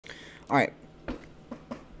Alright,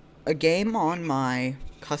 a game on my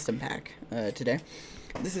custom pack today.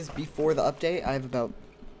 This is before the update. I have about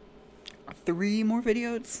 3 more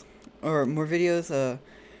videos,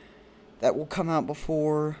 that will come out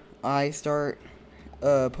before I start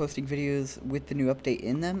posting videos with the new update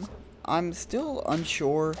in them. I'm still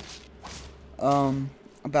unsure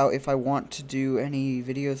about if I want to do any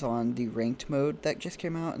videos on the ranked mode that just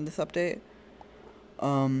came out in this update.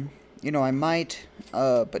 You know, I might,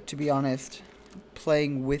 but to be honest,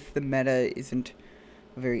 playing with the meta isn't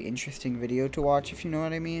a very interesting video to watch, if you know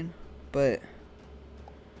what I mean. But,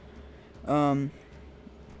 you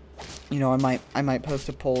know, I might post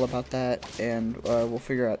a poll about that, and we'll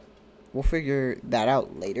figure that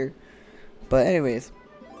out later. But anyways,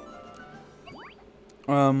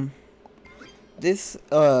 this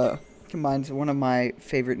combines one of my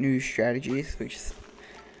favorite new strategies,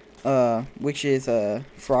 which is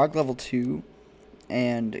frog level 2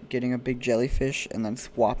 and getting a big jellyfish and then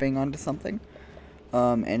swapping onto something.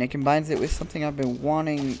 And it combines it with something I've been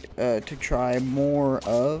wanting to try more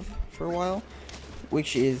of for a while,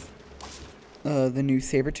 which is the new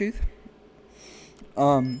Sabertooth.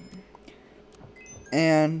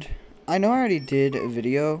 And I know I already did a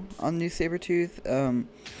video on new Sabertooth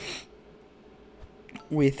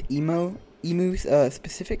with emus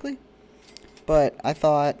specifically. But I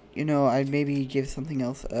thought, you know, I'd maybe give something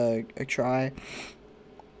else a try.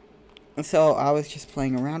 So I was just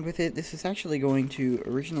playing around with it. This is actually going to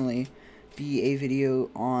originally be a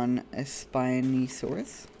video on a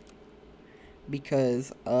Spinosaurus,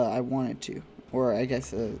 because I wanted to. Or I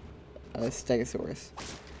guess a Stegosaurus.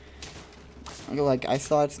 Like, I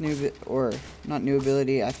saw its not new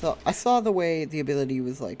ability. I saw the way the ability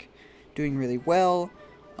was, like, doing really well.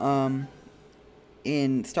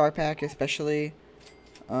 In Star Pack especially,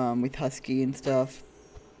 with Husky and stuff,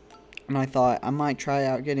 and I thought I might try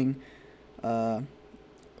out getting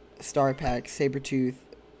Star Pack, Sabertooth,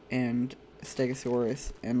 and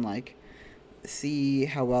Stegosaurus, and like see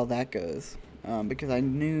how well that goes, because I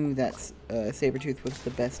knew that Sabertooth was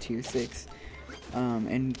the best tier 6,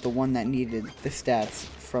 and the one that needed the stats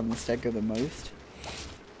from the Stego the most.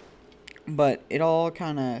 But it all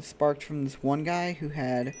kind of sparked from this one guy who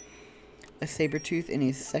had a Sabertooth in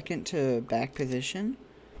his second to back position,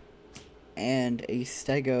 and a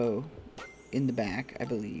Stego in the back, I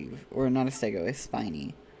believe. Or not a Stego, a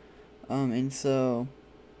Spiny. And so,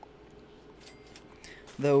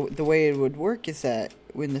 the way it would work is that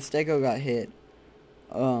when the Stego got hit,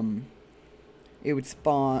 it would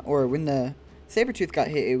spawn, or when the Sabertooth got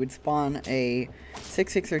hit, it would spawn a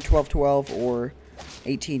 6-6 or 12-12 or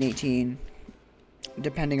 18-18,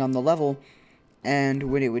 depending on the level, and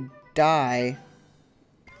when it would die,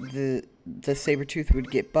 the Sabertooth would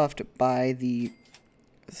get buffed by the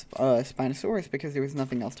Spinosaurus, because there was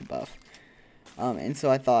nothing else to buff. And so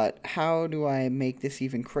I thought, how do I make this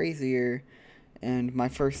even crazier? And my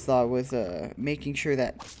first thought was making sure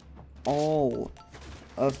that all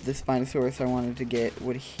of the Spinosaurus I wanted to get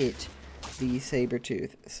would hit the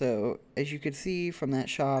Sabertooth. So, as you could see from that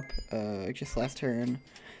shop, just last turn,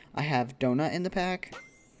 I have Donut in the pack.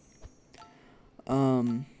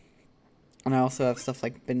 And I also have stuff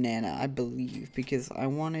like Banana, I believe, because I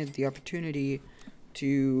wanted the opportunity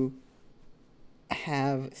to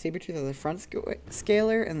have Sabertooth as a front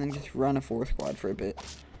scaler and then just run a 4 squad for a bit.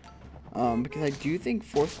 Because I do think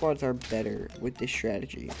 4 squads are better with this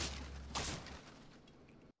strategy.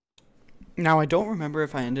 Now, I don't remember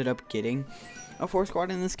if I ended up getting a 4 squad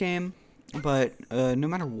in this game, but no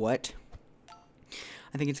matter what,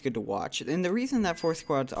 I think it's good to watch. And the reason that 4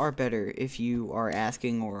 squads are better, if you are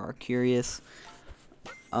asking or are curious,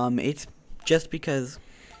 it's just because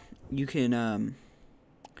you can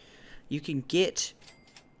get,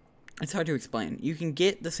 it's hard to explain. You can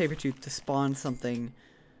get the Sabertooth to spawn something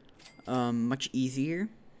much easier,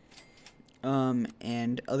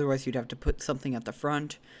 and otherwise you'd have to put something at the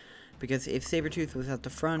front, because if Sabertooth was at the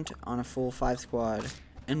front on a full 5 squad,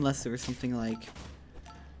 unless there was something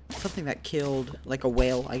that killed, like a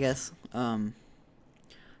whale, I guess,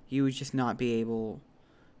 you would just not be able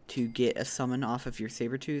to get a summon off of your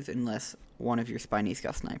Sabertooth unless one of your Spinies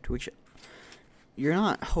got sniped, which you're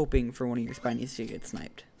not hoping for one of your Spinies to get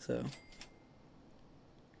sniped, so.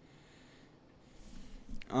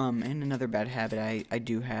 And another bad habit I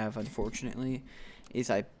do have, unfortunately, is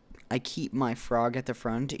I keep my frog at the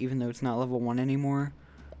front, even though it's not level 1 anymore.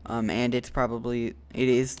 And it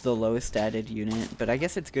is the lowest statted unit, but I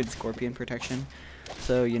guess it's good scorpion protection.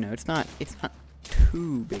 So, you know, it's not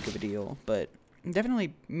too big of a deal, but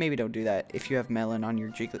definitely maybe don't do that if you have melon on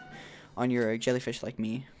your jellyfish like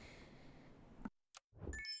me.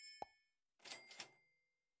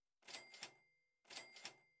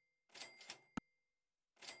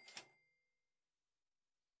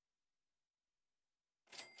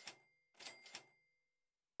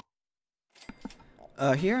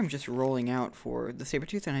 Here I'm just rolling out for the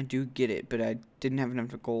Sabertooth, and I do get it, but I didn't have enough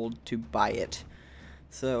gold to buy it.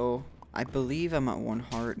 So, I believe I'm at 1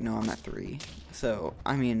 heart. No, I'm at 3. So,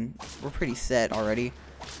 I mean, we're pretty set already.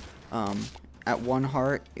 At 1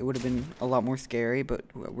 heart, it would have been a lot more scary, but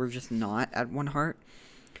we're just not at 1 heart.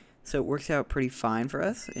 So, it works out pretty fine for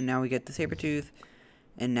us. And now we get the Sabertooth,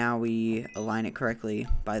 and now we align it correctly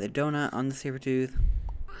by the donut on the Sabertooth,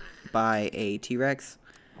 by a T-Rex.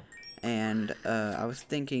 And I was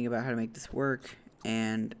thinking about how to make this work,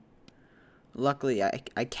 and luckily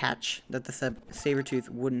I catch that the Sabertooth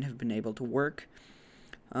wouldn't have been able to work.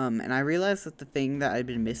 And I realized that the thing that I'd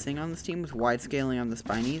been missing on this team was wide scaling on the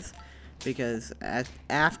Spinies, because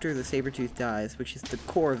after the Sabertooth dies, which is the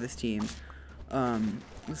core of this team,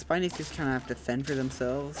 the Spinies just kind of have to fend for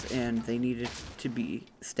themselves, and they needed to be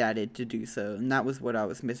statted to do so, and that was what I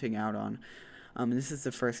was missing out on. And this is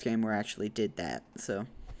the first game where I actually did that, so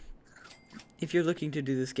if you're looking to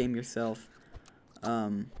do this game yourself,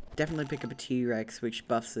 definitely pick up a T-Rex, which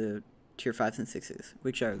buffs the tier 5s and 6s,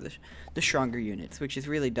 which are the stronger units, which is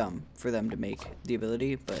really dumb for them to make the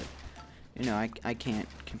ability, but, you know, I can't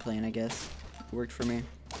complain, I guess. It worked for me.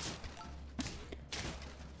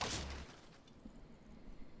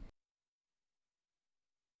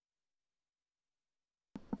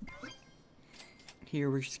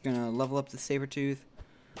 Here we're just gonna level up the Sabertooth.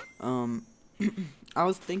 I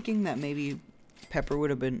was thinking that maybe Pepper would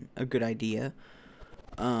have been a good idea,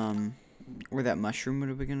 or that Mushroom would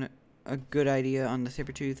have been a good idea on the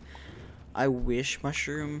Sabertooth. I wish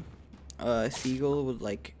Mushroom Seagull would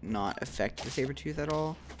like not affect the Sabertooth at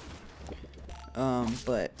all,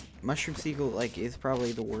 but Mushroom Seagull like is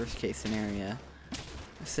probably the worst case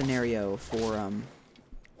scenario for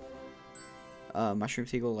Mushroom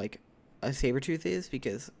Seagull like a Sabertooth is,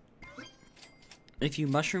 because if you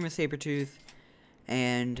mushroom a Sabertooth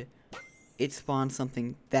and it spawns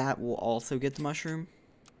something that will also get the mushroom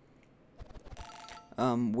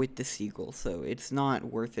with the Seagull, so it's not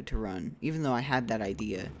worth it to run, even though I had that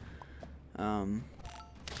idea.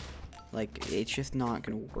 Like, it's just not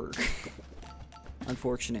gonna work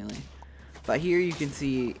unfortunately. But here you can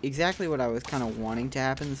see exactly what I was kind of wanting to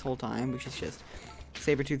happen this whole time, which is just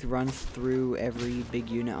Sabertooth runs through every big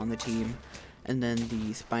unit on the team, and then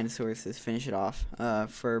the Spinosauruses finish it off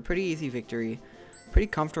for a pretty easy victory. Pretty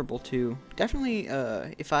comfortable too. Definitely,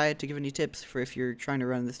 if I had to give any tips for if you're trying to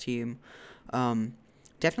run this team,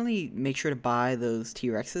 definitely make sure to buy those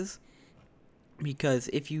T-Rexes, because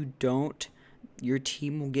if you don't, your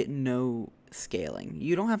team will get no scaling.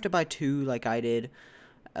 You don't have to buy 2 like I did.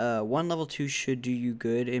 1 level 2 should do you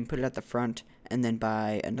good, and put it at the front, and then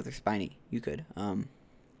buy another Spiny. You could.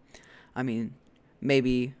 I mean,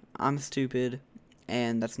 maybe I'm stupid,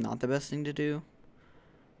 and that's not the best thing to do,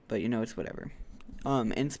 but you know, it's whatever.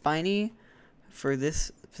 And Spiny, for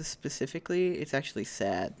this specifically, it's actually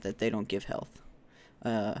sad that they don't give health,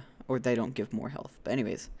 or they don't give more health. But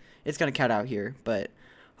anyways, it's gonna cut out here, but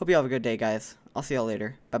hope you all have a good day, guys. I'll see y'all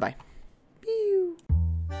later. Bye-bye.